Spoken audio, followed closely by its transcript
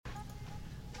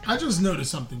I just noticed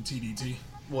something, TDT.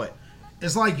 What?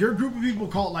 It's like your group of people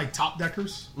call it like top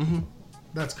deckers. Mm-hmm.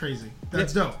 That's crazy.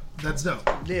 That's dope. That's dope.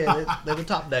 Yeah, they're the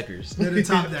top deckers. They're the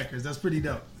top deckers. That's pretty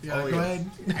dope. Yeah, go ahead.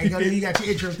 You got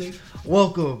your intro thing.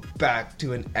 Welcome back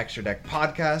to an Extra Deck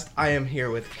podcast. I am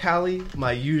here with Callie,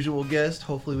 my usual guest.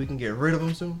 Hopefully we can get rid of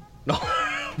him soon. No,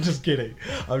 I'm just kidding.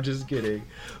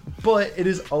 But it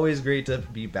is always great to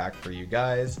be back for you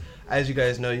guys. As you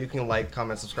guys know, you can like,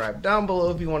 comment, subscribe down below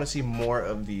if you want to see more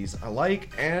of these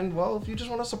alike. And, well, if you just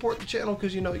want to support the channel,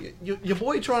 because, you know, your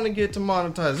boy trying to get to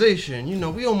monetization. You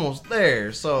know, we almost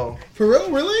there, so... For real?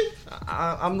 Really?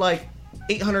 I'm like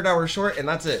 800 hours short, and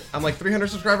that's it. I'm like 300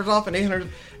 subscribers off and 800...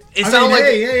 It sounds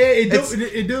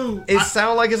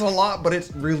like it's a lot, but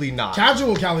it's really not.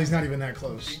 Casual Callie's not even that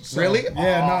close. So, really?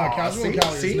 Yeah, no, casual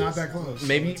Callie's not that close.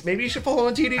 Maybe you should follow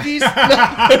on TDDs.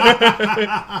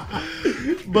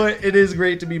 But it is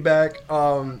great to be back.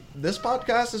 This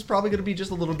podcast is probably going to be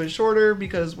just a little bit shorter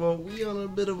because, well, we on a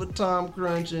bit of a time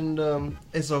crunch, and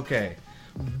it's okay.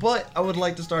 But I would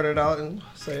like to start it out and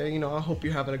say, you know, I hope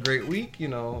you're having a great week. You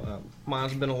know,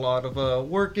 mine's been a lot of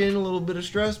working, a little bit of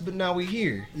stress, but now we're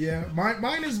here. Yeah,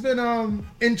 mine has been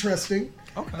interesting.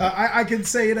 Okay. I can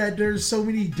say that there's so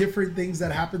many different things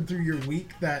that happen through your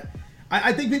week that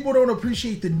I think people don't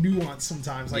appreciate the nuance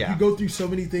sometimes. Like, you go through so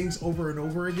many things over and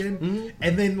over again,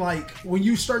 and then, like, when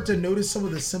you start to notice some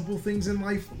of the simple things in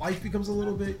life becomes a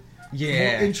little bit... more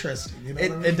interesting, you know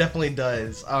what I mean? It definitely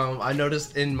does. I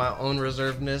noticed in my own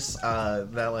reservedness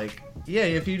that, like,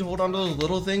 if you hold on to those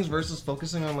little things versus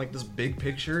focusing on, like, this big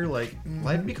picture, like,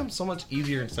 life becomes so much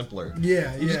easier and simpler. You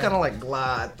just kind of, like,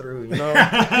 glide through, you know?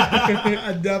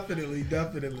 Definitely.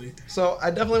 So, I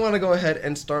definitely want to go ahead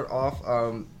and start off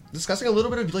discussing a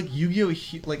little bit of, like, Yu-Gi-Oh!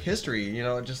 Like, history, you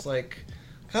know, just, like...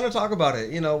 kind of talk about it,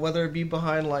 you know, whether it be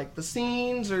behind, like, the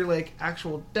scenes or, like,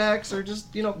 actual decks or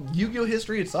just, you know, Yu-Gi-Oh!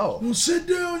 History itself. Well, sit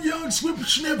down, young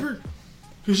whippersnapper,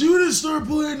 because you didn't start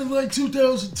playing in, like,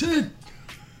 2010.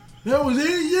 That was 8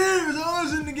 years. I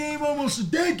was in the game almost a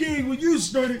decade when you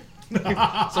started.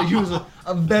 So you was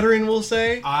a veteran, we'll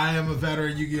say? I am a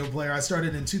veteran Yu-Gi-Oh! Player. I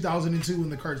started in 2002 when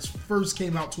the cards first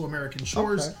came out to American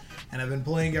shores. Okay. And I've been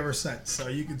playing ever since, so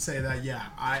you can say that. Yeah,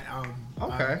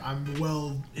 I'm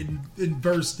well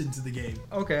versed into the game.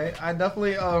 Okay, I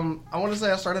definitely I want to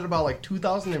say I started about like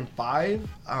 2005.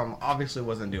 Obviously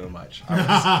wasn't doing much.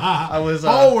 I was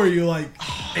how old were you? Like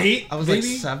 8? I was maybe?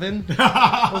 Like 7.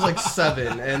 I was like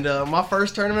 7, and my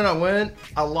first tournament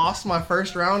I lost my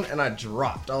first round and I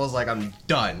dropped. I was like, I'm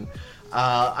done.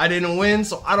 I didn't win,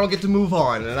 so I don't get to move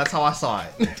on, and that's how I saw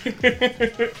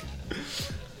it.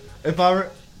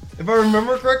 If I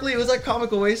remember correctly, it was like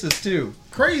Comic Oasis too.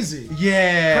 Crazy.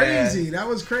 Yeah. Crazy. That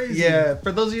was crazy. Yeah.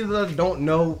 For those of you that don't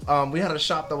know, we had a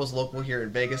shop that was local here in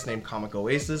Vegas named Comic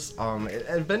Oasis. It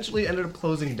eventually ended up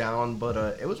closing down, but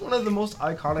it was one of the most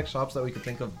iconic shops that we could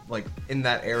think of, like, in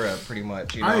that era, pretty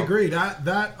much. You know? I agree.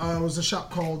 That was a shop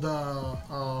called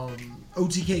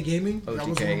OTK Gaming. OTK, that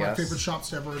was one of my favorite shops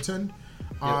to ever attend.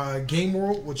 Game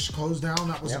World, which closed down,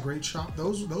 that was a great shop.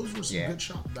 Those were some good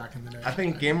shops back in the day. I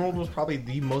think Game World was probably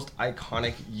the most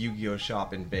iconic Yu-Gi-Oh!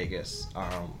 Shop in Vegas.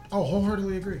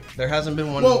 Wholeheartedly agree. There hasn't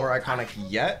been one more iconic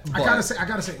yet. But... I gotta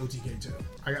say OTK too.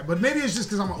 But maybe it's just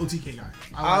because I'm an OTK guy.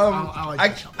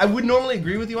 I would normally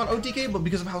agree with you on OTK, but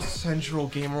because of how central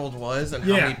Game World was and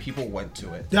how many people went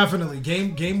to it. Definitely,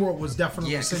 Game World was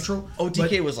definitely central.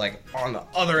 OTK was like on the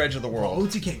other edge of the world.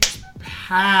 OTK was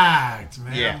packed,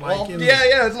 man. Yeah, like,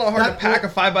 it's not hard to pack a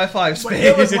 5x5 space.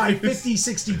 There was like 50,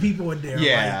 60 people in there.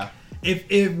 Yeah. Like,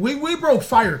 if we broke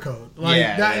fire code, like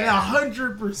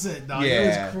 100%, dog. It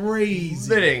was crazy.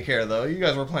 They didn't care though. You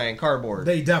guys were playing cardboard.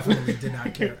 They definitely did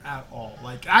not care at all.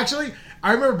 Like, actually,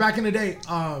 I remember back in the day,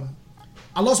 I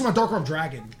lost my Dark Arm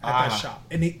Dragon at that shop,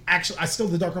 and I still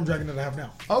the Dark Arm Dragon that I have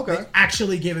now. Okay. They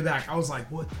actually gave it back. I was like,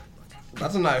 what?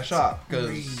 That's a nice shop,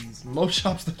 because most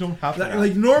shops that don't have that.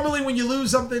 Like, normally when you lose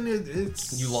something,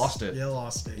 it's... You lost it. You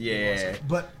lost it. Yeah.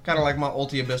 But... kind of like my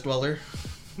Ulti Abyss Dweller.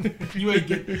 You ain't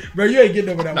getting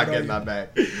over that. I'm not getting that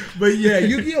back. But yeah,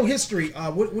 Yu-Gi-Oh! History.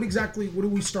 What do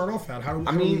we start off at?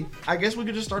 I guess we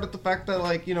could just start at the fact that,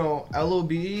 like, you know,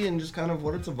 LOB and just kind of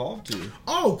what it's evolved to.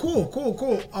 Oh, cool.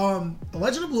 The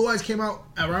Legend of Blue Eyes came out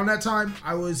around that time.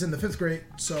 I was in the 5th grade,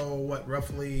 so what,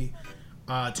 roughly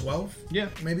 12? Yeah,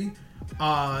 maybe.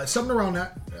 Something around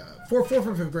that. 4th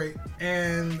or 5th grade,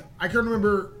 and I can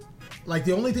remember, like,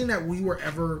 the only thing that we were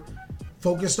ever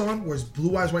focused on was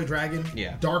Blue Eyes White Dragon,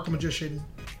 Dark Magician,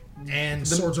 and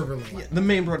Swords Over Light. Yeah, the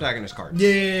main protagonist card.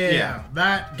 Yeah.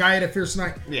 That guy at a Fierce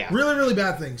Knight. Yeah. Really, really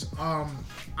bad things.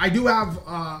 I do have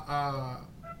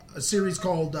a series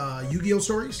called Yu-Gi-Oh!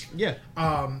 Stories. Yeah.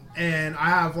 And I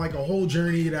have like a whole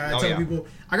journey that I tell people.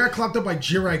 I got clapped up by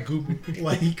Jirai Gubu.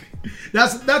 Like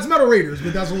that's Metal Raiders,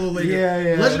 but that's a little later.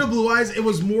 Yeah. Legend of Blue Eyes, it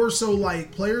was more so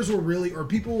like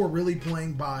people were really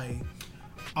playing by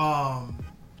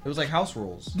it was like house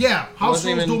rules. Yeah, house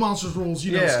rules, Duel Monsters rules,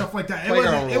 you know, stuff like that.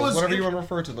 It was whatever you want to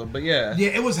refer to them, but yeah. Yeah,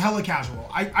 it was hella casual.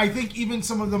 I think even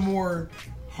some of the more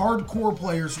hardcore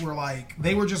players were like,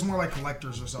 they were just more like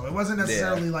collectors or so. It wasn't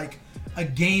necessarily like a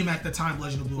game at the time,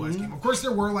 Legend of Blue Eyes game. Of course,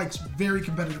 there were like very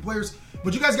competitive players,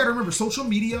 but you guys got to remember, social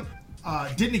media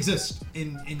didn't exist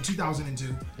in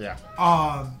 2002.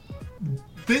 Yeah.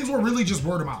 Things were really just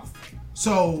word of mouth.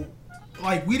 So,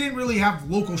 like, we didn't really have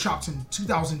local shops in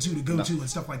 2002 to go to and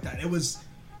stuff like that. It was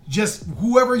just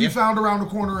whoever you found around the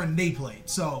corner and they played.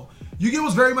 So, Yu-Gi-Oh!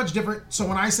 Was very much different. So,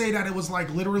 when I say that it was like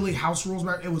literally house rules,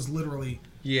 it was literally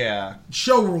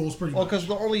show rules pretty much. Well, because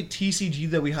the only TCG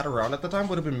that we had around at the time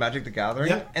would have been Magic the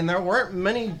Gathering. And there weren't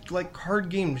many, like, card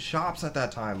game shops at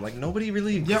that time. Like, nobody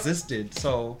really existed,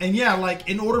 so... And yeah, like,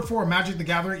 in order for a Magic the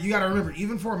Gathering, you gotta remember,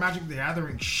 even for a Magic the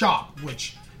Gathering shop,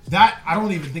 which... That, I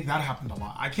don't even think that happened a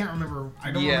lot. I can't remember.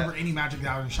 I don't remember any Magic the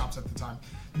Gathering shops at the time.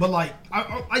 But, like,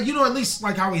 I you know, at least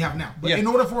like how we have now. But in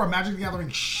order for a Magic the Gathering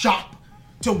shop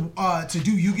to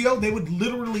do Yu-Gi-Oh!, they would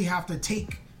literally have to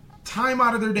take time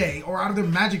out of their day or out of their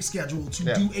Magic schedule to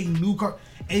do a new card.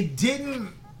 It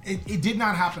did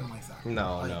not happen like that.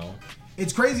 No.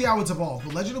 It's crazy how it's evolved.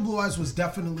 But Legend of Blue Eyes was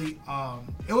definitely,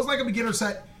 it was like a beginner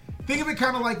set. Think of it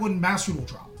kind of like when Master Duel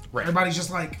dropped. Right. Everybody's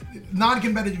just like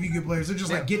non-competitive Yu-Gi-Oh! Players. They're just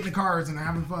like getting the cards and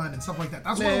having fun and stuff like that.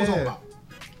 That's what it was all about.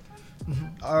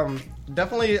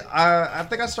 Definitely. I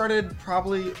think I started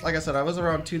probably, like I said, I was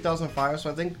around 2005.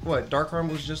 So I think Dark-Realm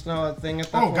was just now a thing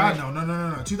at that point. Oh God,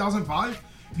 no. 200005.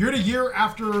 You're the year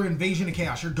after Invasion of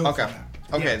Chaos. You're dope for that.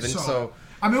 Okay, then so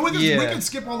I mean, we can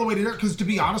skip all the way to there because to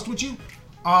be honest with you,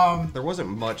 there wasn't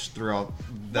much throughout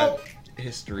that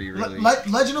history really.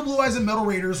 Legend of Blue Eyes and Metal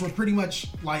Raiders were pretty much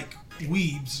like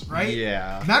weebs, right?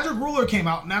 Yeah. Magic Ruler came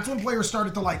out, and that's when players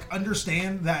started to like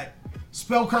understand that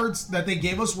spell cards that they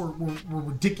gave us were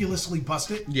ridiculously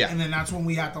busted. Yeah. And then that's when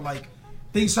we had to like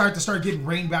things started to start getting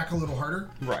reined back a little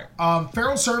harder. Right.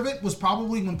 Feral Servant was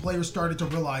probably when players started to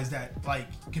realize that like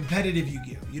competitive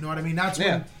Yu-Gi-Oh! You know what I mean? That's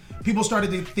when people started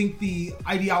to think the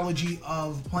ideology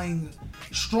of playing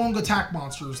strong attack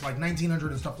monsters like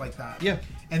 1900 and stuff like that. Yeah.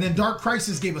 And then Dark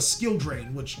Crisis gave us skill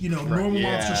drain, which, you know, normal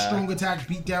monster, strong attack,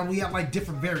 beat down. We had like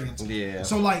different variants. Yeah.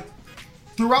 So like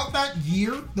throughout that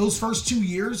year, those first 2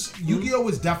 years, Yu-Gi-Oh!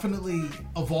 Was definitely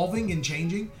evolving and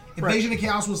changing. Invasion of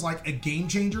Chaos was like a game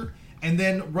changer. And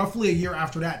then roughly a year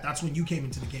after that, that's when you came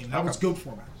into the game. That was GOAT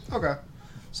format. Okay.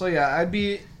 So yeah, I'd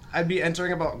be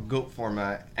entering about GOAT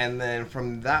format, and then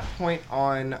from that point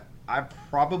on, I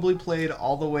probably played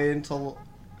all the way until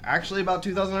actually about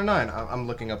 2009. I'm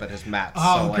looking up at his maps.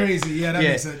 Oh, so crazy! Yeah, that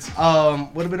makes sense.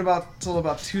 Would have been till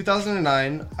about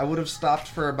 2009. I would have stopped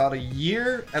for about a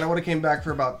year, and I would have came back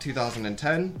for about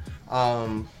 2010.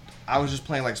 I was just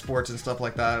playing like sports and stuff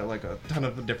like that, like a ton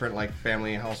of different like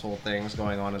family household things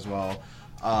going on as well.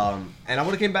 And I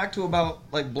would have came back to about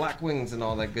like Black Wings and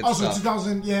all that good stuff. Also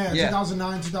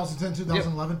 2009, 2010,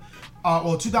 2011.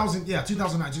 Well, 2009,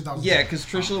 2010. Yeah, because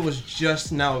Trishula was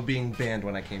just now being banned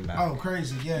when I came back. Oh,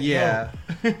 crazy. Yeah.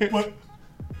 But,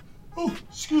 oh,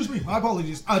 excuse me. My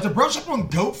apologies. To brush up on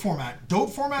GOAT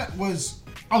format was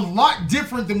a lot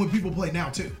different than what people play now,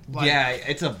 too. Like, yeah,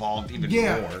 it's evolved even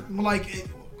more. Like,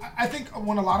 I think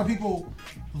when a lot of people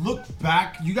look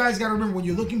back, you guys got to remember when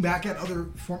you're looking back at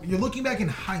you're looking back in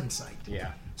hindsight.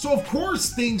 Yeah. So, of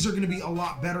course, things are going to be a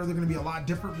lot better. They're going to be a lot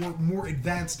different, more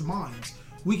advanced minds.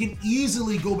 We can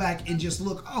easily go back and just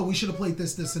look, oh, we should have played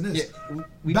this, this, and this. Yeah,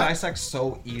 we dissect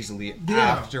so easily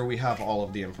after we have all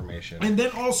of the information. And then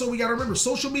also, we got to remember,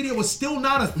 social media was still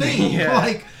not a thing.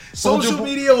 Like, social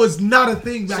media was not a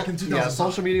thing back in 2000. Yeah,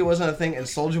 social media wasn't a thing, and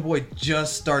Soulja Boy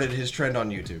just started his trend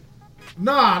on YouTube.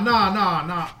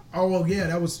 Nah. Oh, well, yeah,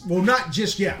 that was, well, not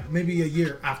just yet. Maybe a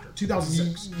year after,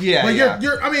 2006. Yeah, but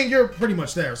you're pretty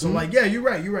much there. So, like, yeah, you're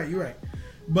right.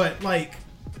 But, like,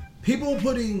 people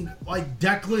putting, like,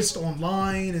 deck list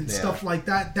online and stuff like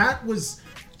that was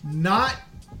not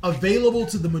available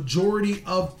to the majority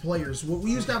of players.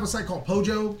 We used to have a site called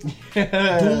Pojo,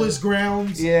 Duelist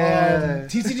Grounds. Yeah.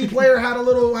 TCG Player had a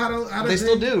little, They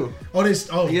still do. They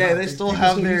still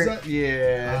have their,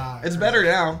 it's better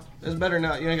now. It's better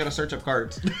now. You ain't got to search up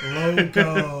cards.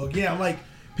 Loco. Yeah, like,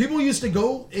 people used to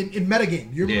go in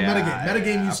Metagame. You remember Metagame?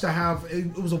 Metagame used to have,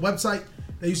 it was a website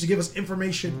that used to give us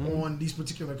information on these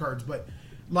particular cards. But,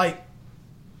 like,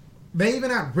 They even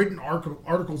had written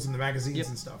articles in the magazines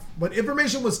and stuff. But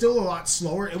information was still a lot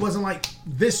slower. It wasn't like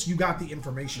this, you got the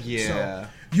information. Yeah. So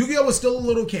Yu-Gi-Oh! Was still a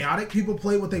little chaotic. People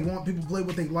play what they want. People play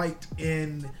what they liked.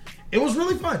 And it was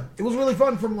really fun. It was really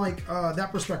fun from like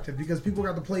that perspective because people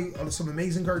got to play some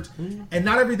amazing cards. And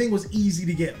not everything was easy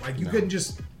to get. Like you couldn't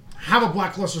just have a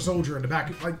Black Luster Soldier in the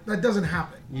back. Like that doesn't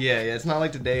happen. Yeah, it's not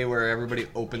like today where everybody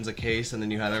opens a case and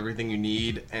then you have everything you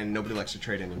need and nobody likes to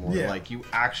trade anymore. Yeah. Like you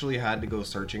actually had to go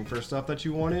searching for stuff that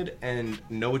you wanted and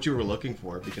know what you were looking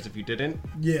for, because if you didn't,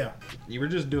 you were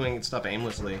just doing stuff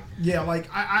aimlessly. Yeah, like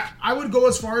I would go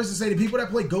as far as to say the people that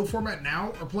play GOAT format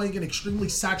now are playing an extremely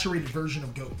saturated version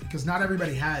of GOAT because not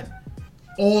everybody had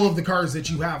all of the cards that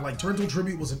you have. Like Torrential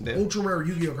Tribute was an ultra rare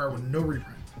Yu-Gi-Oh card with no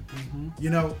reprint.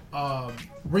 You know,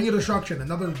 Ring of Destruction,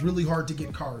 another really hard to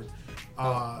get card.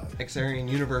 Exarian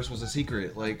Universe was a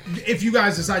secret. Like, if you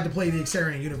guys decide to play the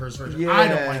Exarian Universe version, I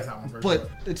don't like that one version. But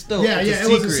it's still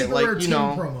it was a secret rare team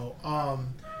promo.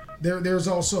 There's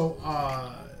also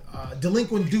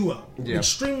Delinquent Duo,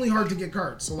 extremely hard to get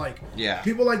cards. So like,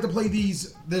 people like to play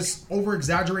this over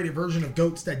exaggerated version of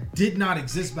GOATs that did not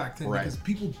exist back then because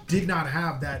people did not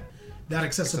have that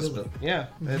accessibility. Yeah,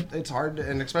 it's hard,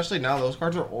 and especially now those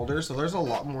cards are older, so there's a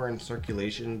lot more in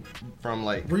circulation from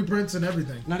like reprints and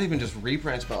everything. Not even just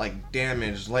reprints, but like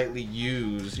damaged, lightly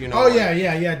used. You know. Oh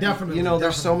yeah, definitely. You know,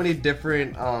 there's so many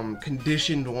different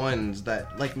conditioned ones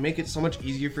that like make it so much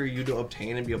easier for you to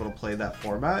obtain and be able to play that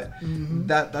format.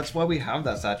 That's why we have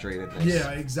that saturatedness.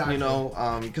 Yeah, exactly. You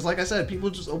know, because like I said, people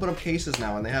just open up cases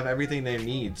now and they have everything they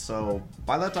need. So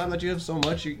by that time that you have so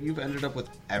much, you've ended up with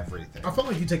everything. I felt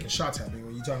like you're taking shots at me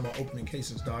when you're talking about opening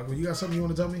cases, dog. Well, you got something you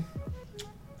want to tell me?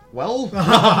 Well,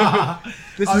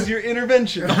 this is your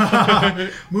intervention.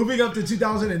 Moving up to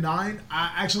 2009,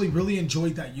 I actually really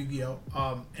enjoyed that Yu-Gi-Oh!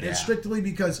 And it's strictly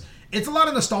because it's a lot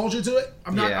of nostalgia to it.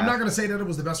 I'm not going to say that it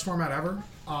was the best format ever.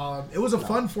 It was a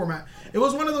fun format. It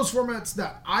was one of those formats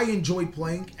that I enjoyed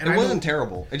playing. And it wasn't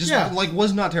terrible. It just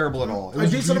was not terrible at all. It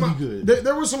was really good.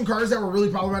 There were some cards that were really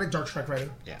problematic. Dark Strike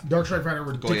Fighter. Yeah. Dark Strike Fighter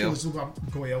were ridiculous.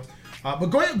 Goyo. But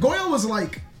Goyo was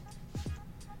like...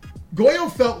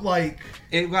 Goyo felt like...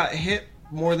 It got hit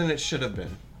more than it should have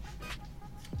been.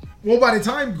 Well, by the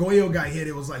time Goyo got hit,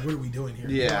 it was like, what are we doing here?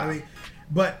 Yeah. You know what I mean?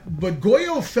 But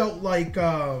Goyo felt like...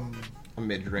 a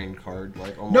mid-range card,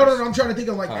 like almost... No, I'm trying to think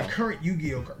of like a current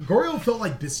Yu-Gi-Oh card. Goyo felt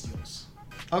like Bystials.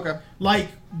 Okay. Like,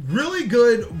 really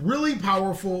good, really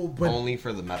powerful, but... Only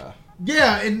for the meta.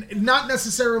 Yeah, and not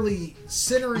necessarily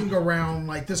centering around,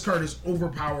 like, this card is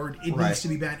overpowered, it needs to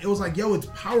be banned. It was like, yo, it's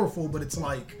powerful, but it's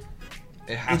like...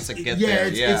 It has to get there.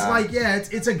 It's like,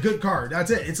 it's a good card.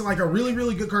 That's it. It's like a really,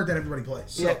 really good card that everybody plays.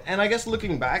 So. Yeah, and I guess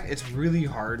looking back, it's really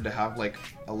hard to have like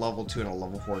a level 2 and a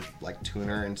level 4 like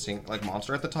tuner and sync like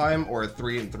monster at the time, or a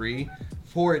 3 and 3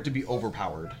 for it to be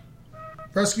overpowered.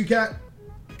 Rescue Cat.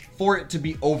 For it to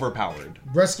be overpowered.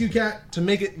 Rescue Cat. To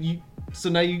make it. So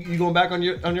now you going back on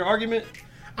your argument?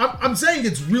 I'm saying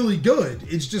it's really good.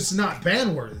 It's just not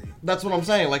ban worthy. That's what I'm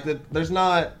saying. Like there's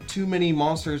not too many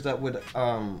monsters that would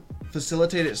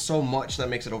facilitate it so much that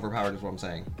makes it overpowered. Is what I'm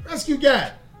saying. Rescue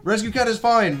Cat. Rescue Cat is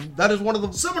fine. That is one of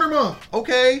the Summoner Monk.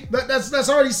 Okay. That's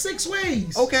already 6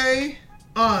 ways. Okay.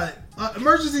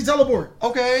 Emergency Teleport.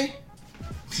 Okay.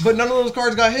 But none of those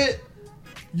cards got hit.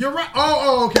 You're right.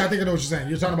 Oh, okay. I think I know what you're saying.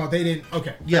 You're talking about they didn't.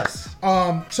 Okay. Yes.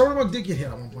 Summoner Monk did get hit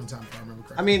at one point in time, if I remember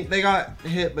correctly. I mean, they got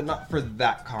hit, but not for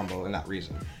that combo and that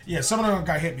reason. Yeah, Summoner Monk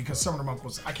got hit because Summoner Monk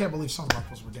was... I can't believe Summoner Monk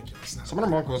was ridiculous. Summoner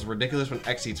Monk was ridiculous when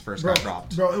Exceeds first got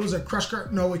dropped. Bro, it was a crush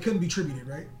card. No, it couldn't be tributed,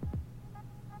 right?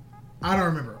 I don't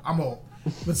remember. I'm old.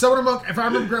 But Summoner Monk, if I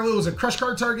remember correctly, it was a crush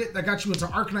card target that got you into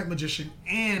Arcanite Magician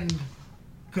and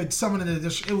could summon an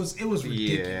addition. It was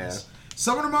ridiculous. Yeah.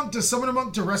 Summoner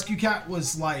Monk to Rescue Cat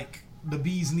was like... the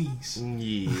bee's knees.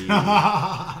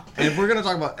 Yeah. And if we're gonna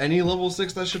talk about any level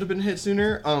 6 that should have been hit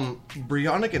sooner,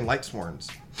 Brionac and Light Sworns.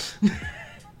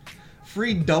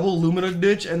 Free double Lumina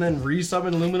ditch and then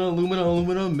resummon Lumina,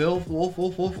 Milf,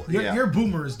 Wolf. Your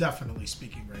boomer is definitely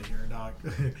speaking right here, dog.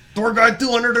 Door guide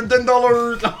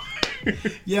 $210.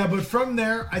 Yeah, but from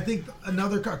there, I think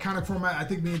another kind of format I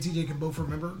think me and TJ can both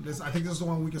remember. I think this is the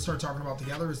one we can start talking about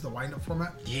together is the wind-up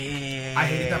format. Yeah. I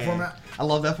hated that format. I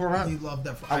love that format. You love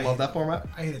that I love that format.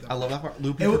 I hated that. I love that format.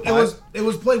 Loopy it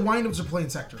was play wind-ups or playing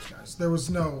sectors, guys. There was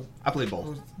no... I played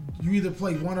both. You either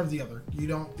play one or the other.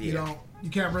 You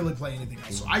can't really play anything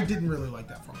else. So I didn't really like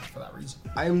that format for that reason.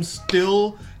 I am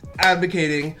still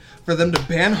advocating for them to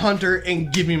ban Hunter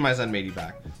and give me my Zenmaity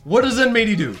back. What does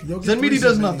Zenmaity do? Zenmaity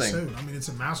does nothing. Soon. I mean, it's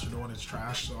a Master Duel and it's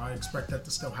trash, so I expect that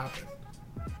to still happen.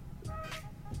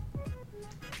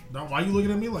 No, why are you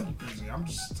looking at me like you crazy? I'm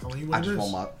just telling you what it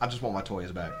is. I just want my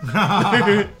toys back.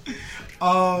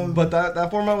 But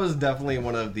that format was definitely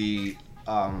one of the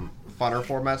funner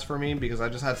formats for me because I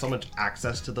just had so much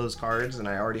access to those cards and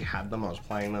I already had them. I was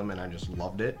playing them and I just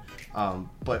loved it.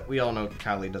 But we all know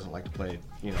Callie doesn't like to play,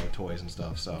 toys and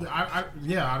stuff. So I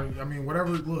mean, whatever.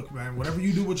 Look, man, whatever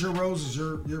you do with your rose is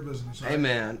your business.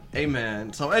 Right?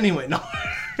 Amen. So anyway, no.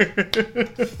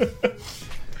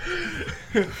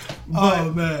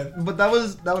 But that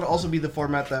would also be the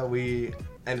format that we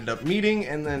ended up meeting,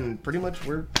 and then pretty much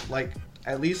we're like,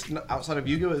 at least outside of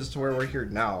Yu-Gi-Oh is to where we're here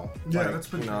now. Yeah, that's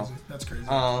pretty crazy. That's crazy.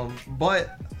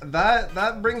 But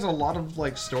that brings a lot of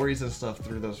like stories and stuff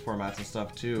through those formats and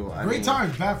stuff too. Great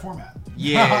times, bad format.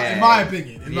 Yeah, in my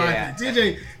opinion.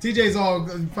 TJ's all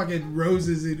fucking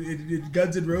roses and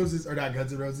Guns and Roses, or not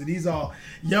Guns and Roses. And he's all,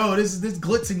 yo, this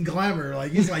glitz and glamour.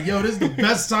 Like he's like, yo, this is the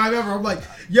best time ever. I'm like,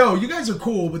 yo, you guys are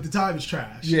cool, but the time is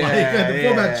trash. Yeah, like, the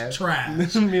format's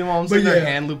trash. Me and Mom sitting there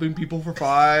hand looping people for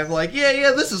 5. Like,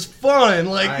 yeah, this is fun.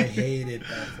 Like, I hated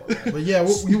that format. But yeah,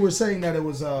 you were saying that it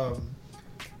was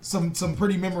some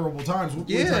pretty memorable times. What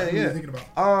exactly were you thinking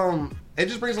about? It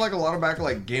just brings like a lot of back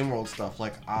like Game World stuff.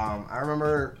 Like I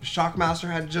remember Shockmaster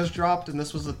had just dropped and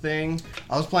this was the thing.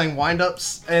 I was playing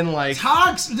wind-ups and like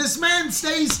this man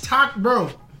stays bro.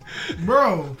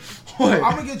 What?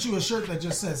 I'm gonna get you a shirt that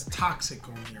just says toxic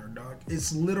on here, dog.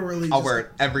 It's literally I'll wear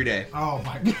it every day. Oh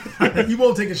my god. You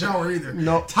won't take a shower either.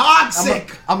 No.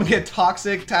 Toxic. I'm gonna get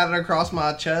toxic tatted across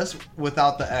my chest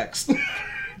without the X.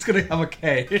 It's gonna have a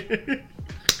K.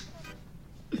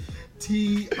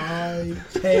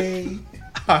 TIKS.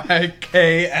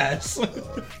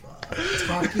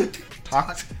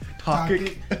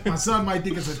 Toxic. My son might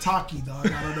think it's a Taki, dog.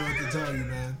 I don't know what to tell you,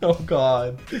 man. Oh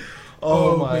god.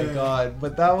 Oh my god.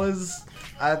 But that was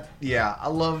I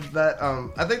love that.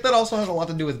 I think that also has a lot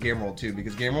to do with Game World too,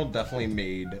 because Game World definitely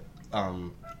made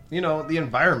the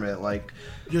environment like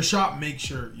your shop makes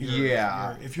sure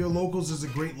if your locals is a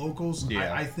great locals,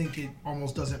 I think it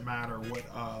almost doesn't matter what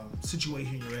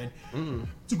situation you're in.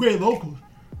 It's a great local.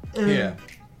 And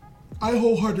I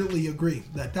wholeheartedly agree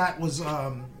that was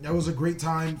a great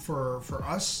time for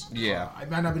us. Yeah, it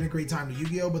might not have been a great time to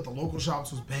Yu-Gi-Oh, but the local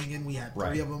shops was banging. We had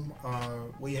 3 of them.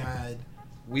 We had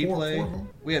We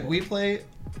had WePlay.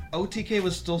 OTK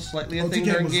was still slightly a thing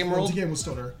during Game World. OTK was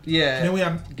still there. Yeah. And then we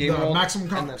have Game World, Maximum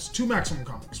Comics. 2 Maximum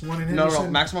Comics. One in Henderson.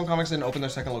 No. Maximum Comics didn't open their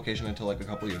second location until like a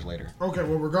couple years later. Okay,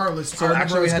 well, regardless. So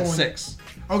actually we had 6.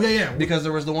 Okay, yeah. Because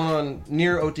there was the one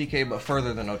near OTK, but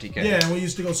further than OTK. Yeah, and we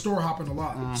used to go store hopping a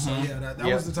lot. Mm-hmm. So yeah, that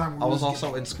was the time. I was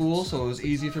also in school, so it was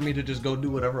easy for me to just go do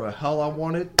whatever the hell I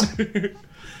wanted.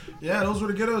 Yeah, those were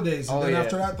the good old days. And then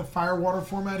after that, the Firewater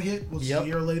format hit was a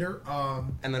year later.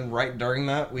 And then right during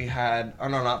that, we had... Oh,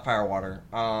 no, not Firewater.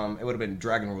 It would have been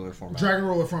Dragon Ruler format. Dragon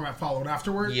Ruler format followed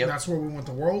afterward. Yep. That's where we went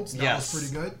to Worlds. That was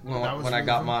pretty good. When I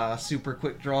got my super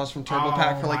quick draws from Turbo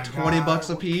Pack for like $20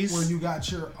 a piece. When you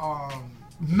got your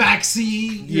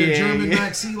Maxi, your German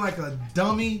Maxi, like a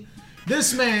dummy.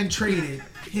 This man traded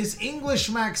his English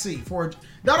Maxi for...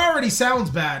 That already sounds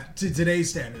bad to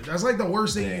today's standard. That's like the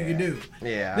worst thing you can do.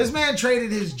 Yeah. This man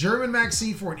traded his German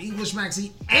Maxi for an English Maxi,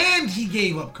 and he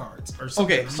gave up cards or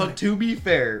something. Okay, so to be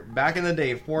fair, back in the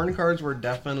day, foreign cards were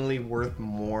definitely worth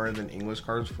more than English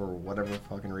cards for whatever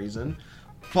fucking reason.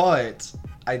 But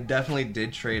I definitely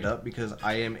did trade up because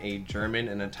I am a German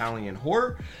and Italian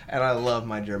whore, and I love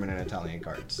my German and Italian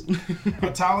cards.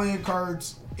 Italian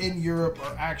cards in Europe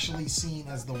are actually seen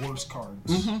as the worst cards.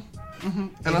 Mm-hmm. Mm-hmm.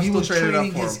 And he was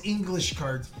trading his English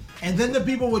cards, and then the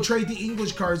people would trade the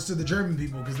English cards to the German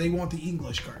people because they want the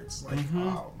English cards. Like,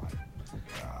 oh my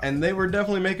god! And they were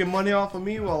definitely making money off of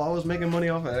me while I was making money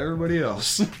off of everybody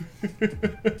else.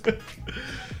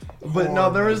 But no,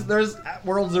 there's at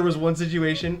Worlds there was one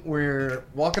situation where we're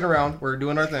walking around, we're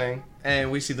doing our thing,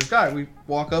 and we see this guy. We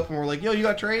walk up and we're like, "Yo, you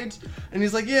got trades?" And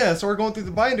he's like, "Yeah." So we're going through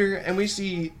the binder and we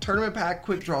see Tournament Pack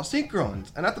Quick Draw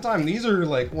Synchrons. And at the time, these are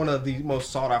like one of the most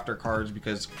sought after cards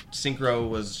because Synchro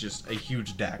was just a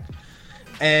huge deck.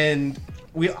 And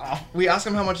we ask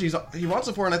him how much he wants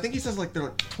it for, and I think he says like they're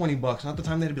like $20. And at the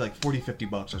time they'd be like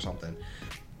 $40-$50 or something.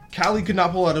 Callie could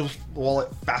not pull out his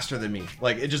wallet faster than me.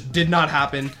 Like it just did not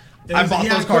happen. I bought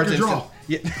those cards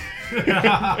instantly.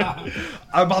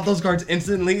 I bought those cards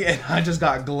instantly, and I just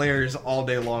got glares all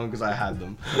day long because I had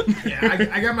them. Yeah,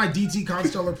 I got my DT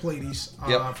Constellar Platies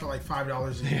for like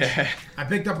 $5 each. Yeah. I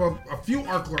picked up a few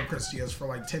Arc Lord Christias for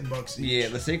like $10 each. Yeah,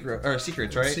 the secrets,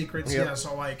 right? Secrets, yeah.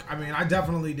 So like, I mean, I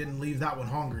definitely didn't leave that one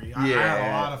hungry. I had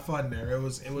a lot of fun there. It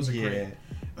was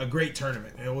a great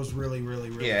tournament. It was really, really,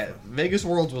 really fun. Vegas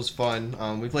Worlds was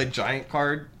fun. We played Giant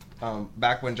Card.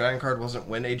 back when Giant Card wasn't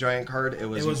win a Giant Card, it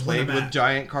was played with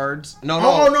Giant Cards. No.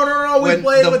 We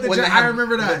played with the Giant. I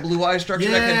remember that. The Blue Eye structure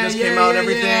that just came out and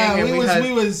everything. Yeah. And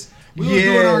we was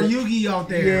doing our Yu-Gi out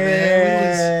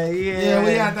there. Yeah.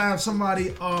 We had to have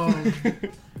somebody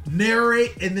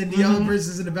narrate, and then the other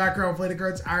person's in the background play the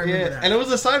cards. I remember that. And it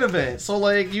was a side event, so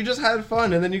like you just had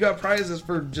fun, and then you got prizes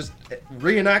for just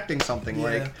reenacting something. Yeah.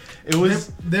 Like it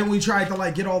was. Then we tried to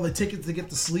like get all the tickets to get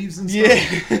the sleeves and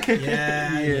stuff.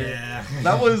 Yeah.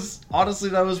 That was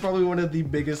probably one of the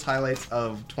biggest highlights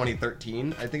of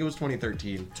 2013. I think it was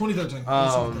 2013.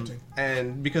 2013.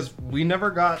 And because we never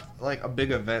got like a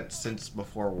big event since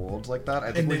before Worlds like that.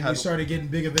 I think we started getting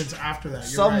big events after that.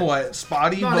 Somewhat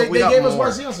spotty, but they gave us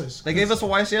YCSs. They gave us a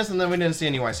YCS, and then we didn't see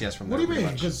any YCS from them. What do you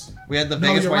mean? Because we had the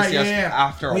Vegas YCS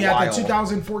after a while. We had the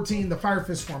 2014, the Fire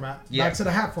Fist format. Back to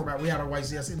the hat format, we had a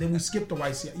YCS, and then we skipped the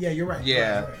YCS. Yeah, you're right.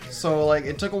 Yeah. So like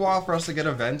it took a while for us to get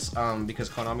events, because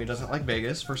Konami doesn't like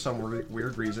Vegas for some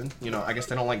weird reason. You know, I guess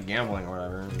they don't like gambling or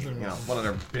whatever. You know, one of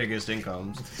their biggest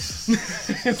incomes.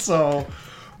 So,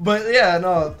 but yeah,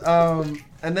 no.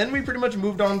 And then we pretty much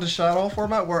moved on to Shadow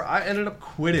format, where I ended up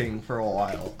quitting for a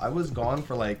while. I was gone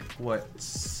for like what,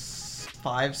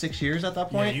 5-6 years at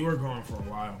that point. Yeah, you were gone for a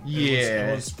while.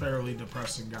 It was fairly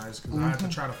depressing, guys, because I had to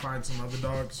try to find some other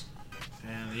dogs.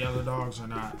 And the other dogs they're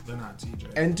not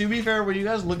TJ. And to be fair, when you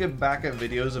guys look back at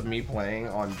videos of me playing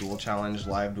on Duel Challenge,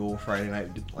 Live Duel, Friday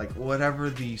Night, like whatever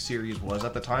the series was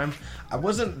at the time, I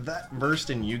wasn't that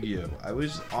versed in Yu-Gi-Oh! I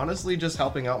was honestly just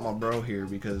helping out my bro here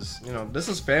because, you know, this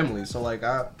is family. So like,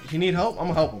 he need help, I'm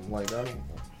gonna help him. Like,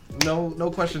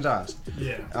 no questions asked.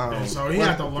 Yeah. So he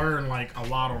had to learn like a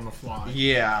lot on the fly.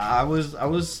 Yeah, I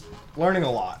was learning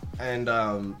a lot,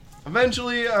 and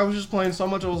eventually, I was just playing so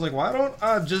much, I was like, why don't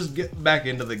I just get back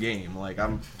into the game? Like,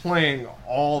 I'm playing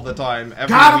all the time,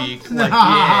 every week. Like,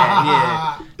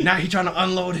 yeah. Now he's trying to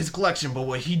unload his collection, but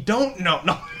what he don't know...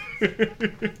 No.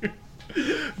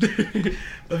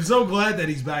 I'm so glad that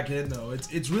he's back in, though.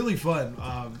 It's really fun.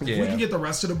 If we can get the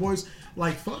rest of the boys...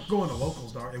 Like, fuck going to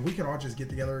locals, dog. If we could all just get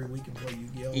together every week and play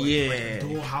Yu-Gi-Oh! Like a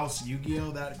dual house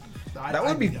Yu-Gi-Oh! That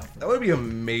would be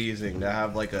amazing to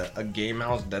have like a game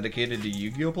house dedicated to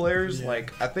Yu-Gi-Oh! Players. Yeah.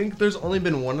 Like, I think there's only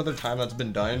been one other time that's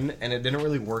been done, and it didn't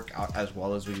really work out as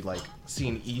well as we like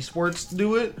seen esports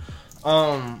do it.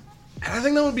 And I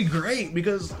think that would be great,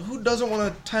 because who doesn't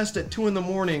want to test at 2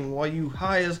 a.m. while you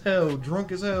high as hell,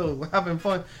 drunk as hell, having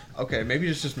fun? Okay, maybe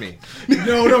it's just me.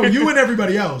 No, you and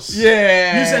everybody else.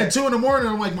 Yeah. You said 2 a.m.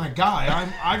 I'm like, my guy,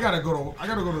 I gotta go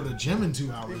to the gym in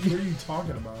 2 hours. What are you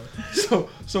talking about? So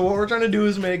what we're trying to do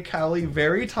is make Callie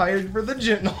very tired for the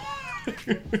gym.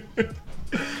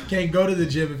 Can't go to the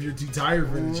gym if you're too tired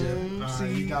for the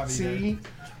gym. See.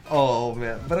 Oh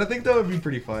man, but I think that would be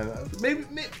pretty fun.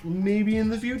 Maybe in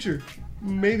the future.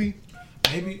 Maybe.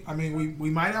 I mean, we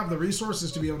might have the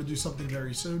resources to be able to do something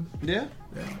very soon. Yeah.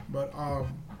 But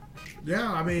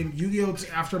I mean, Yu-Gi-Oh!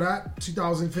 After that,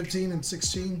 2015 and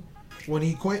 16, when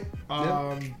he quit,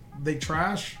 they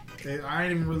trash. I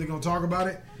ain't even really gonna talk about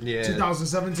it. Yeah.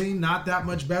 2017, not that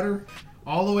much better.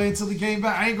 All the way until he came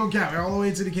back. I ain't gonna count. All the way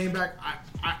until he came back.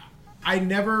 I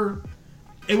never.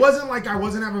 It wasn't like I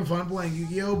wasn't having fun playing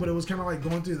Yu-Gi-Oh!, but it was kind of like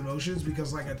going through the motions,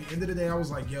 because like at the end of the day, I was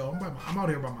like, yo, I'm out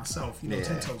here by myself,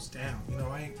 10 toes down. You know,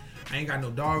 I ain't got no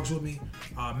dogs with me.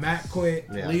 Matt quit.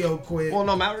 Yeah. Leo quit. Well,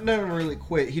 no, Matt never really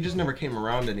quit. He just never came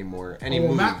around anymore, and he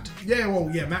moved. Matt,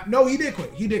 Matt. No, he did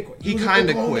quit. He kind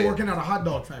of quit. Working at a hot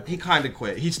dog factory. He kind of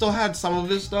quit. He still had some of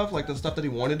his stuff, like the stuff that he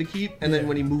wanted to keep, and then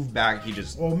when he moved back, he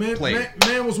just played.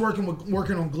 Man was working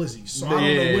on glizzies, so I don't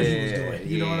know what he was doing.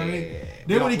 You know what I mean?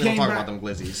 Then when he came back, talk about them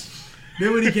glizzies.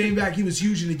 Then when he came back, he was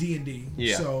huge in the D&D.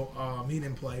 Yeah. So he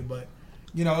didn't play, but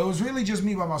it was really just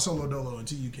me by my solo dolo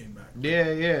until you came back. Yeah,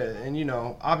 and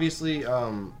obviously,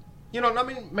 not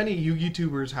many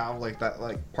YouTubers have like that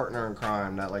like partner in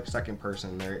crime, that like second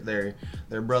person,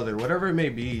 their brother, whatever it may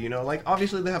be. Like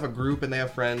obviously they have a group and they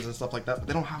have friends and stuff like that, but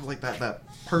they don't have like that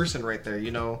person right there.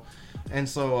 And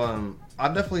so I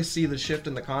definitely see the shift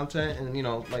in the content, and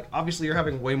like obviously you're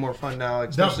having way more fun now,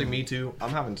 especially me too.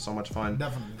 I'm having so much fun.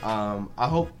 Definitely. I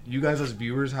hope you guys as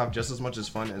viewers have just as much as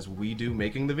fun as we do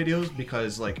making the videos,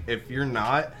 because like if you're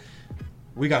not,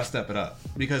 we gotta step it up,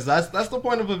 because that's the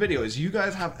point of a video, is you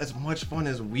guys have as much fun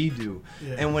as we do.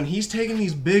 Yeah. And when he's taking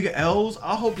these big L's,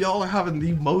 I hope y'all are having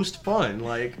the most fun.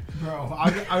 Like, bro,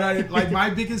 I like my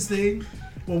biggest thing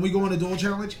when we go on a duel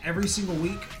challenge every single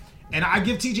week. And I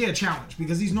give TJ a challenge,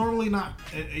 because he's normally not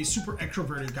a super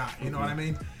extroverted guy. You know what I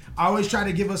mean? I always try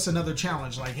to give us another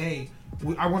challenge. Like, hey,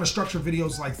 I want to structure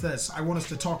videos like this. I want us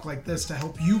to talk like this to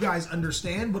help you guys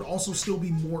understand, but also still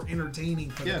be more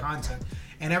entertaining for the content.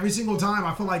 And every single time,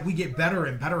 I feel like we get better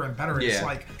and better and better. It's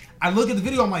like, I look at the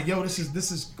video, I'm like, yo, this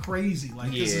is crazy.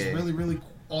 Like, this is really, really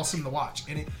awesome to watch.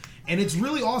 And it's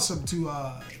really awesome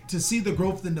to see the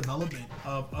growth and development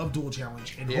of Dual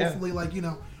Challenge. And hopefully, like, you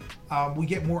know, we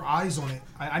get more eyes on it.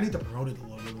 I need to promote it a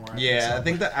little bit more. I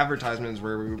think the advertisement is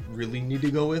where we really need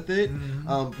to go with it.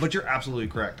 But you're absolutely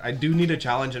correct. I do need a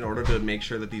challenge in order to make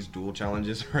sure that these dual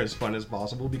challenges are as fun as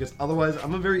possible, because otherwise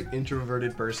I'm a very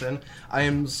introverted person. I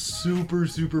am super,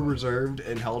 super reserved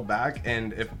and held back,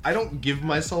 and if I don't give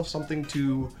myself something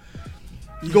to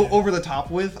go over the top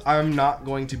with, I'm not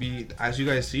going to be as you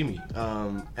guys see me.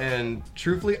 And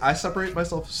truthfully, I separate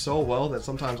myself so well that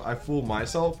sometimes I fool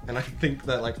myself and I think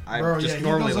that like I'm just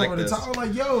normally like this. I'm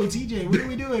like, yo, TJ, what are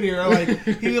we doing here? Like,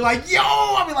 he'd be like, yo,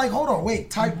 I'll be like, hold on, wait,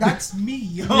 type, that's me.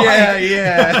 You know?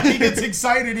 He gets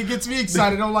excited, it gets me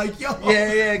excited. I'm like, yo.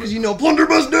 Because you know,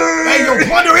 Plunderbuster! Hey, yo,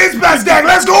 Plunder is best deck,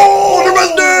 let's go!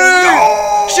 Plunderbuster!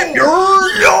 Yo! Ship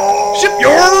your! Yo! Ship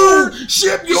your!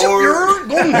 Ship your!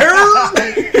 Golden hair!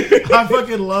 I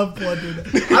fucking love Plunder.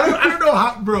 I don't know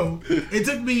how, bro. It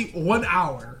took me 1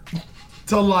 hour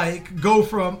to like go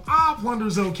from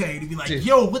Plunder's okay to be like,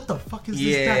 yo, what the fuck is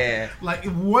this deck? Like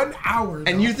 1 hour.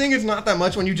 And you think it's not that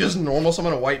much when you just normal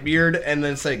summon a Whitebeard and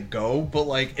then say go, but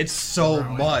like it's so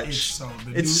much.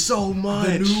 It's so much.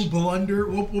 The new Blunder.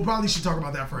 We'll probably should talk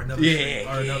about that for another stream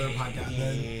or another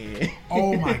podcast.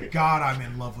 Oh my god, I'm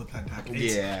in love with that deck.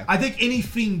 I think any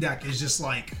Fiend deck is just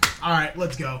like, all right,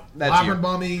 let's go. Labyrinth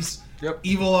Mummies.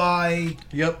 Evil Eye.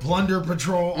 Plunder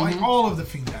Patrol. Like all of the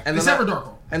Fiend decks. Except for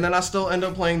Darkhold. And then I still end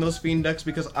up playing those Fiend decks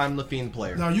because I'm the Fiend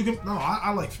player. No, you can. No,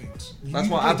 I like Fiends. That's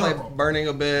why I play Burning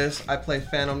Abyss. I play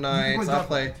Phantom Knights. I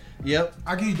play.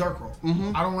 I give you Darkhold.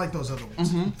 I don't like those other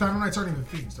ones. Phantom Knights aren't even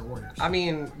Fiends; they're warriors. I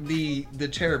mean, the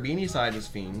Cherubini side is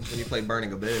Fiends when you play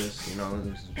Burning Abyss. You know.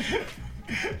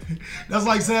 That's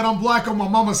like saying I'm black on my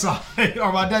mama's side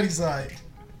or my daddy's side.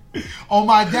 On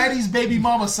my daddy's baby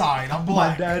mama side, I'm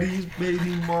black. My daddy's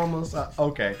baby mama side.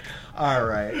 Okay. All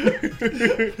right.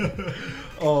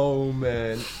 Oh,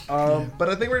 man. But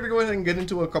I think we're going to go ahead and get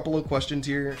into a couple of questions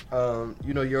here.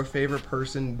 You know, your favorite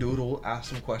person, Doodle,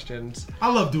 asked some questions.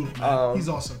 I love Doodle, man. He's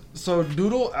awesome. So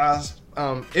Doodle asked,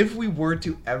 if we were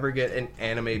to ever get an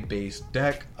anime-based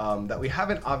deck that we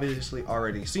haven't obviously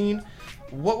already seen,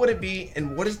 what would it be,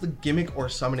 and what is the gimmick or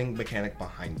summoning mechanic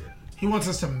behind it? He wants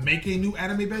us to make a new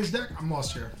anime-based deck? I'm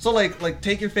lost here. So, like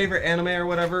take your favorite anime or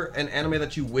whatever, an anime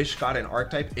that you wish got an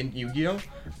archetype in Yu-Gi-Oh!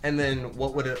 And then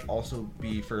what would it also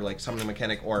be for, like, summoning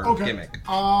mechanic or gimmick?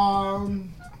 I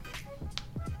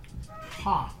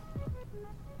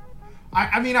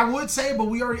mean, I would say, but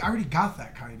I already got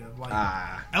that kind of. Like,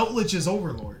 Eldritch is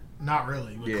Overlord. Not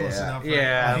really. We're close enough.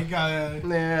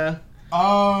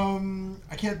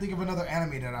 I can't think of another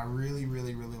anime that I really,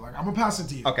 really, really like. I'm gonna pass it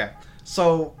to you. Okay.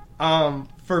 So,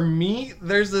 for me,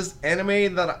 there's this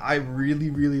anime that I really,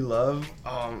 really love.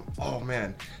 Oh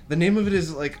man, the name of it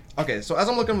is like, okay, so as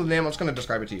I'm looking at the name, I'm just gonna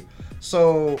describe it to you.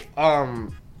 So,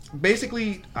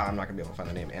 basically, I'm not gonna be able to find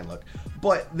the name and look,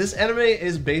 but this anime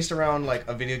is based around like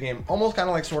a video game, almost kind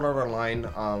of like Sword Art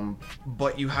Online,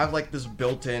 but you have like this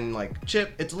built-in like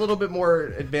chip. It's a little bit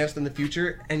more advanced in the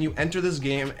future, and you enter this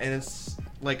game, and it's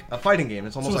like a fighting game.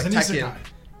 It's almost like Tekken.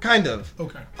 Kind of.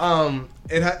 Okay.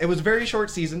 It was very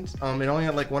short seasons. It only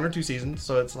had like 1 or 2 seasons,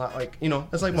 so it's not like, you know,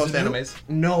 it's like most animes.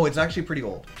 No, it's actually pretty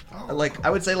old. Like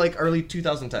I would say like early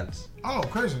 2010s. Oh,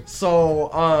 crazy. So,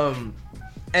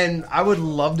 and I would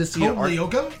love to see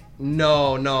Lyoko?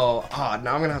 No. Now I'm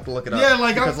gonna have to look it up. Yeah,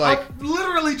 like I'm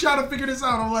literally trying to figure this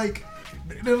out. I'm like,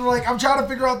 I'm trying to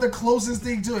figure out the closest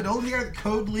thing to it. Don't you have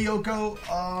Code Lyoko?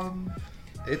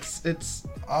 It's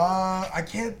I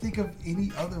can't think of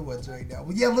any other ones right now.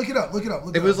 But yeah, look it up.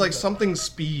 It was like something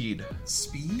Speed.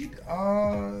 Speed?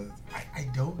 I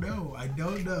don't know.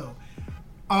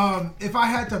 If I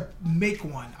had to make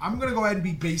one, I'm gonna go ahead and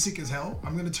be basic as hell.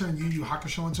 I'm gonna turn Yu Yu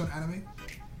Hakusho into an anime.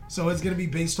 So it's gonna be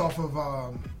based off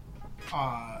of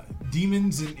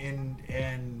demons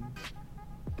and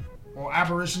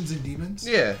apparitions and demons.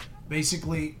 Yeah.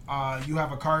 Basically, you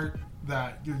have a card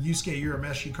that your Yusuke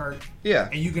Urameshi card. Yeah.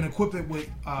 And you can equip it with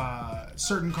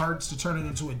certain cards to turn it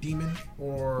into a demon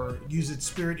or use its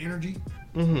spirit energy.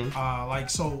 Like,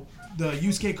 so the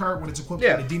Yusuke card, when it's equipped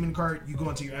with a demon card, you go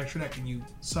into your extra deck and you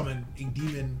summon a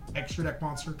demon extra deck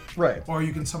monster. Right. Or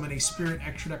you can summon a spirit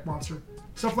extra deck monster.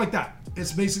 Stuff like that.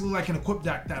 It's basically like an equipped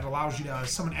deck that allows you to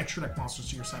summon extra deck monsters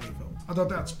to your side of the field. I thought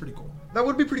that's pretty cool. That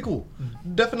would be pretty cool.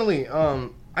 Definitely. I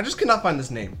just cannot find this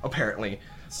name, apparently.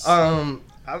 It's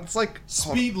like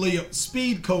Speed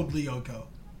Code Lyoko.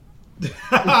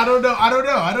 I don't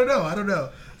know.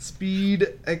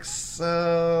 Speed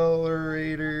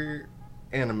Accelerator.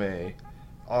 anime.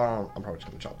 I'm probably just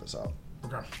gonna chop this out.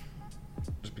 Okay.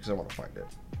 Just because I want to find it.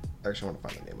 I actually want to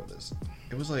find the name of this.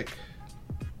 It was like,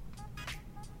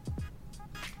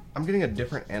 I'm getting a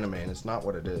different anime and it's not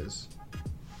what it is.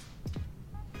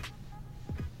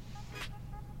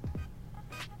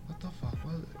 What the fuck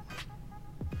was it?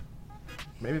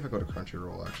 Maybe if I go to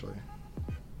Crunchyroll, actually.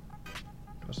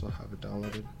 Do I still have it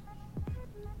downloaded?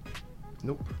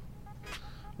 Nope.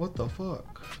 What the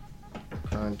fuck?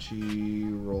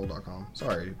 Crunchyroll.com.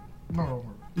 Sorry. No.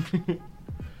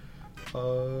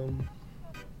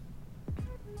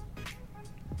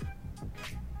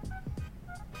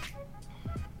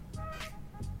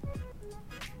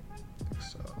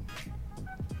 Excel.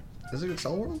 Is it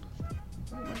Excel World?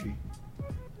 Oh, it might be.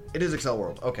 It is Excel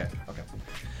World. Okay.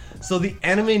 So the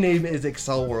anime name is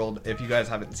Excel World, if you guys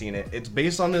haven't seen it. It's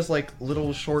based on this like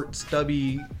little short,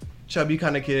 stubby, chubby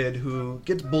kind of kid who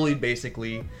gets bullied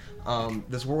basically.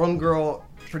 This one girl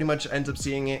pretty much ends up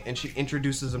seeing it and she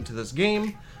introduces him to this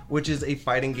game, which is a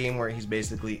fighting game where he's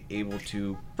basically able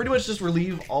to pretty much just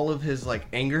relieve all of his like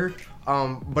anger.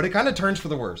 But it kind of turns for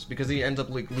the worse because he ends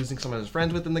up like losing some of his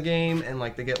friends within the game and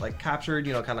like they get like captured,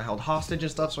 you know, kind of held hostage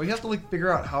and stuff. So he has to like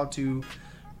figure out how to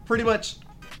pretty much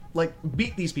like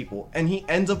beat these people, and he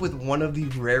ends up with one of the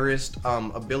rarest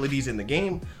abilities in the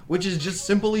game, which is just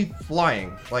simply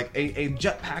flying, like a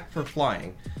jetpack for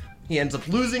flying. He ends up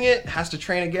losing it, has to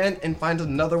train again, and finds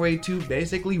another way to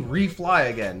basically re-fly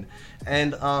again.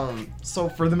 And so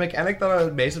for the mechanic that I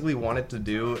basically wanted to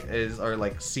do is, or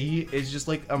like see, is just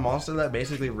like a monster that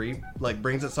basically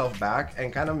brings itself back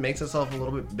and kind of makes itself a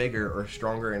little bit bigger or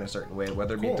stronger in a certain way,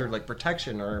 whether it be through like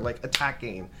protection or like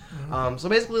attacking. So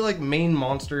basically like main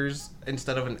monsters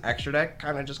instead of an extra deck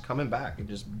kind of just coming back and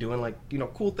just doing like, you know,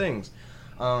 cool things.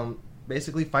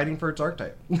 Basically fighting for its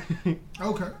archetype.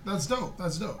 Okay, that's dope. Yeah.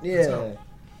 That's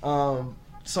dope.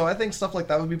 So I think stuff like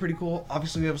that would be pretty cool.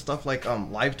 Obviously, we have stuff like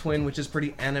Live Twin, which is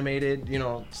pretty animated, you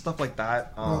know, stuff like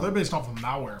that. Well, they're based off of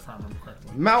Malware, if I remember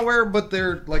correctly. Malware, but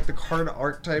they're like the card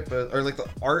archetype, or like the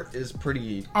art is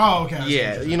pretty. Oh, okay.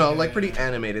 Yeah, you know, like pretty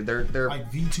animated. They're like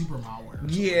VTuber Malware.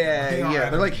 Yeah.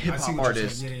 They're like hip hop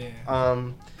artists. Yeah.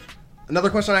 Another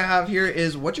question I have here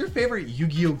is, what's your favorite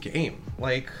Yu-Gi-Oh game?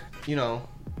 Like, you know,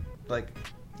 like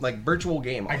virtual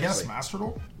game. Obviously. I guess Master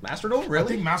Duel. Master Duel, really? I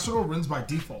think Master Duel wins by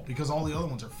default because all the other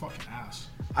ones are fucking ass.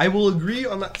 I will agree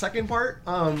on that second part.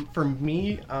 For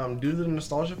me, due to the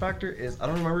nostalgia factor, is I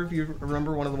don't remember if you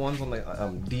remember one of the ones on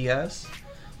the DS,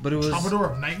 but it was Troubadour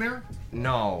of Nightmare.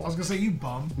 No, I was gonna say you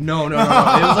bum. No. It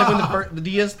was like when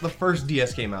the first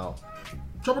DS came out.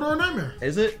 Troubadour of Nightmare.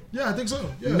 Is it? Yeah, I think so.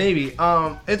 Yeah. Maybe.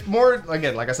 It's more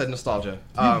again, like I said, nostalgia.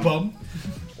 You bum.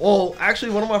 Well,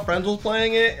 actually, one of my friends was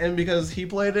playing it, and because he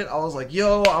played it, I was like,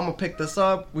 yo, I'm gonna pick this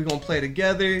up. We're gonna play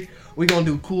together. We're gonna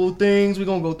do cool things. We're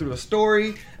gonna go through the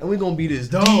story, and we're gonna be this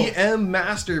DM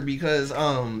master because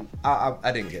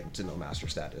I didn't get to no master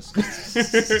status.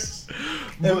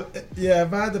 Yeah,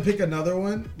 if I had to pick another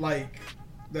one, like,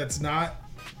 that's not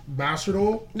Master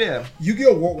Duel, yeah,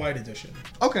 Yu-Gi-Oh! Worldwide Edition.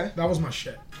 Okay. That was my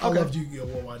shit. I loved Yu-Gi-Oh!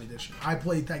 Worldwide Edition. I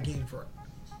played that game for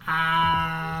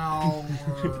hours.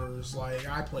 Like,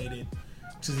 I played it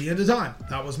to the end of time.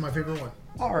 That was my favorite one.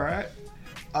 All right.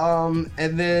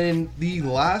 And then the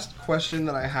last question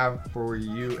that I have for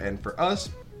you and for us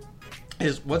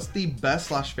is, what's the best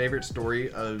 / favorite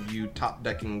story of you top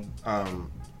decking,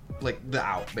 like the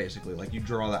out, basically, like you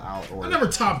draw the out? Or I never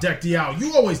top deck the out.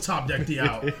 You always top deck the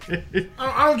out.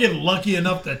 I don't get lucky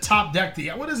enough to top deck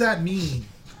the out. What does that mean?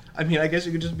 I mean, I guess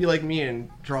you could just be like me and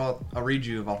draw a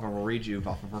Rejuve off of a Rejuve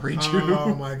off of a Rejuve.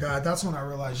 Oh my god, that's when I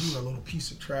realized you were a little piece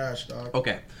of trash, dog.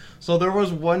 Okay, so there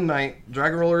was one night,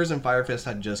 Dragon Rollers and Fire Fist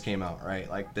had just came out, right?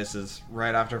 Like, this is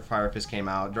right after Fire Fist came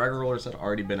out. Dragon Rollers had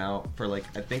already been out for, like,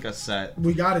 I think a set.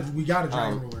 We got a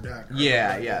Dragon Roller deck. Right?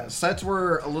 Yeah. Sets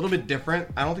were a little bit different.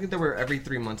 I don't think they were every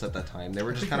 3 months at that time. They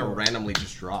were just kind of randomly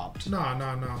just dropped.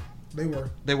 No. They were.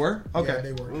 They were? Okay. Yeah,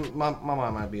 they were. My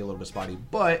mind might be a little bit spotty,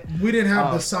 but we didn't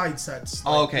have the side sets.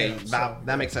 Like, okay,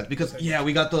 that makes sense because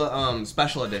we got the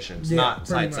special editions, not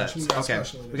side sets.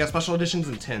 We got special editions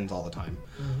and tins all the time.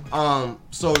 Mm-hmm.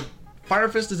 So Fire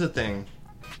Fist is a thing.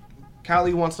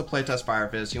 Callie wants to playtest Fire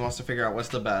Fist. He wants to figure out what's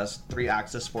the best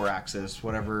 3-axis, 4-axis,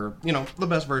 whatever the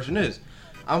best version is.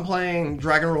 I'm playing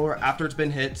Dragon Roller after it's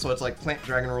been hit, so it's like Plant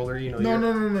Dragon Roller,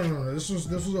 No. This was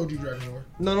OG Dragon Roller.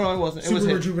 No, it wasn't.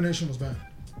 Super Rejuvenation was banned.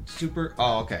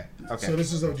 Oh, okay. So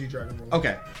this is OG Dragon Roller.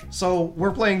 Okay, so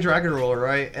we're playing Dragon Roller,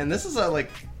 right? And this is at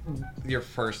like your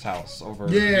first house over.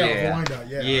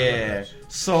 Yeah.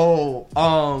 So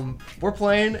we're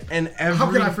playing, and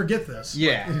how can I forget this?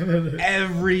 Yeah.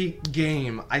 Every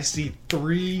game, I see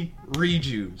 3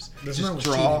 Rejuves. Just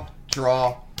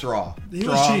Draw. He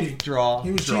was cheating. Draw.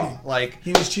 He was cheating. Like,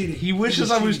 he was cheating. He wishes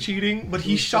I was cheating, but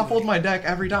he shuffled my deck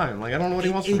every time. Like, I don't know what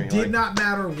he wants from me. It did not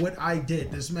matter what I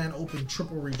did. This man opened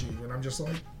triple rejuve, and I'm just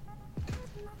like,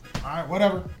 all right,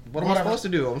 whatever. What am I supposed to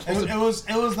do? It was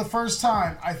the first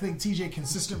time I think TJ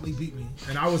consistently beat me,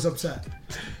 and I was upset.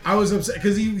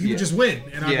 Because he would just win,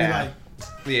 and I'd be like.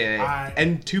 Yeah,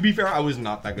 and to be fair, I was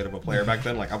not that good of a player back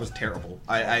then. Like, I was terrible.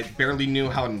 I barely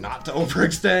knew how not to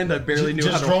overextend. I barely knew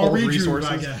how to hold resources.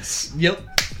 I guess. Yep.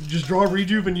 Just draw a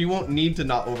rejuve and you won't need to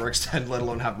not overextend, let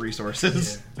alone have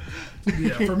resources.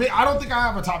 Yeah. For me, I don't think I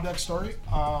have a top deck story.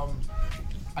 I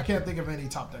can't think of any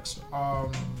top deck story.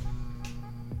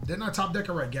 Didn't I top deck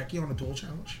a Raigeki on a duel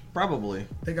challenge? Probably.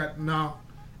 No.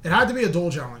 It had to be a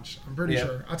duel challenge. I'm pretty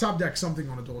sure. I top decked something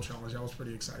on a duel challenge. That was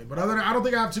pretty exciting. But other than I don't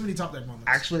think I have too many top deck moments.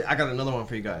 Actually, I got another one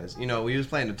for you guys. You know, we was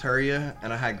playing Eteria,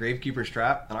 and I had Gravekeeper's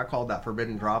Trap, and I called that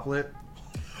Forbidden Droplet.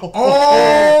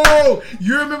 Oh!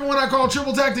 You remember when I called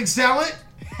Triple Tactics Talent?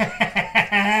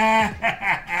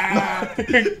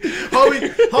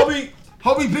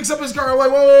 Hobie picks up his card. I'm like,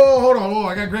 whoa, hold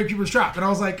on, I got Gravekeeper's Trap. And I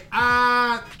was like,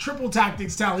 Triple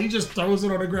Tactics Talent. He just throws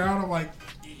it on the ground. I'm like,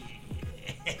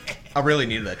 I really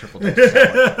needed that triple tactics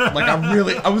talent. Like,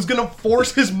 I was gonna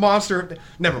force his monster.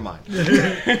 Never mind.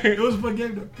 It was a fun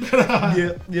game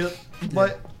though. Yeah.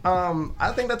 But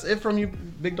I think that's it from you,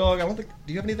 Big Dog. Do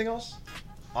you have anything else?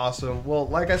 Awesome. Well,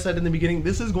 like I said in the beginning,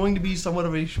 this is going to be somewhat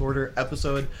of a shorter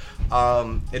episode.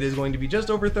 It is going to be just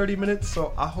over 30 minutes,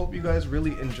 so I hope you guys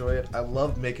really enjoy it. I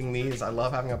love making these. I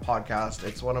love having a podcast.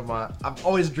 It's I've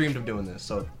always dreamed of doing this,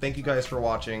 so thank you guys for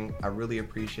watching. I really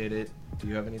appreciate it. Do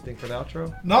you have anything for the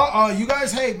outro? No, you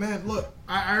guys, hey, man, look,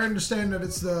 I understand that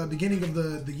it's the beginning of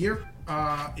the year.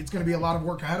 It's going to be a lot of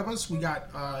work ahead of us. We got,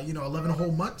 11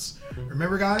 whole months.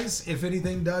 Remember, guys, if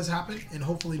anything does happen, and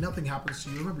hopefully nothing happens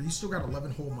to you, remember, you still got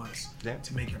 11 whole months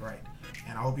to make it right.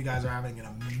 And I hope you guys are having an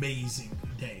amazing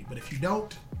day. But if you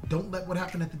don't let what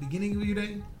happened at the beginning of your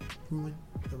day ruin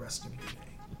the rest of your day.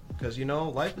 Because,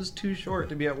 life is too short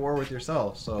to be at war with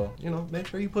yourself. So, make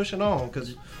sure you push it on.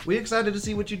 Because we excited to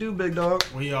see what you do, Big Dog.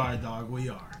 We are, dog. We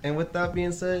are. And with that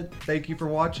being said, thank you for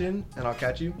watching. And I'll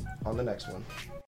catch you on the next one.